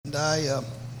And I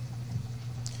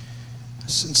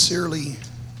sincerely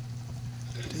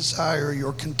desire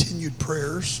your continued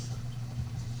prayers.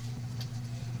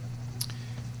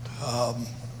 My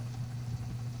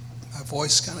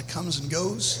voice kind of comes and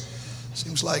goes.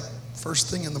 Seems like first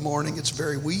thing in the morning it's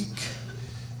very weak.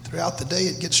 Throughout the day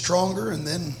it gets stronger, and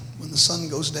then when the sun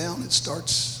goes down it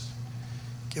starts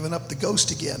giving up the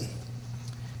ghost again.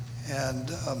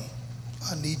 And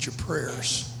I need your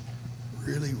prayers.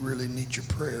 Really, really need your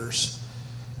prayers.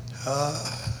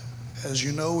 As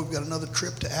you know, we've got another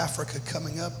trip to Africa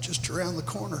coming up just around the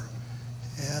corner.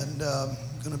 And I'm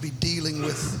going to be dealing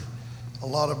with a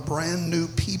lot of brand new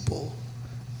people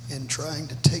and trying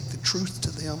to take the truth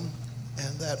to them.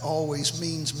 And that always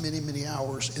means many, many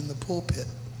hours in the pulpit.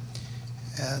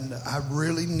 And I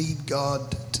really need God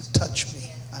to touch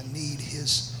me. I need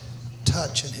His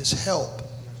touch and His help.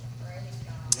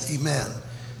 Amen.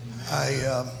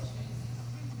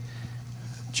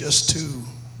 Just to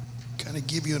kind of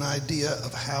give you an idea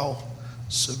of how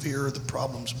severe the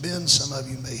problem's been, some of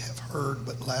you may have heard,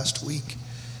 but last week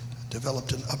I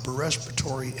developed an upper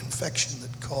respiratory infection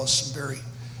that caused some very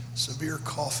severe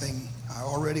coughing. I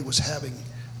already was having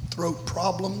throat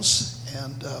problems,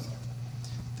 and the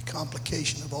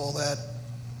complication of all that,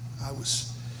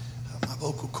 my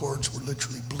vocal cords were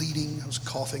literally bleeding. I was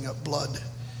coughing up blood.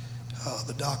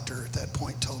 The doctor at that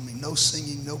point told me no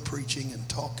singing, no preaching, and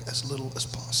talk as little as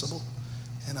possible.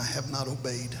 And I have not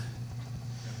obeyed.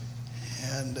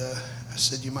 And I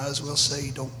said, you might as well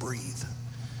say don't breathe.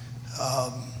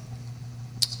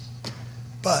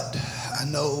 But I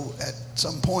know at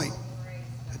some point,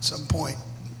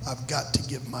 I've got to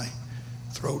give my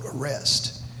throat a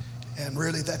rest. And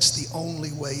really that's the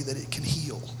only way that it can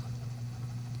heal.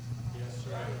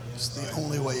 It's the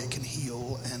only way it can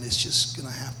heal, and it's just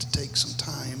going to have to take some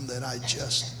time that I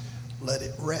just let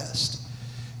it rest.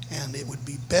 And it would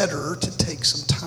be better to take some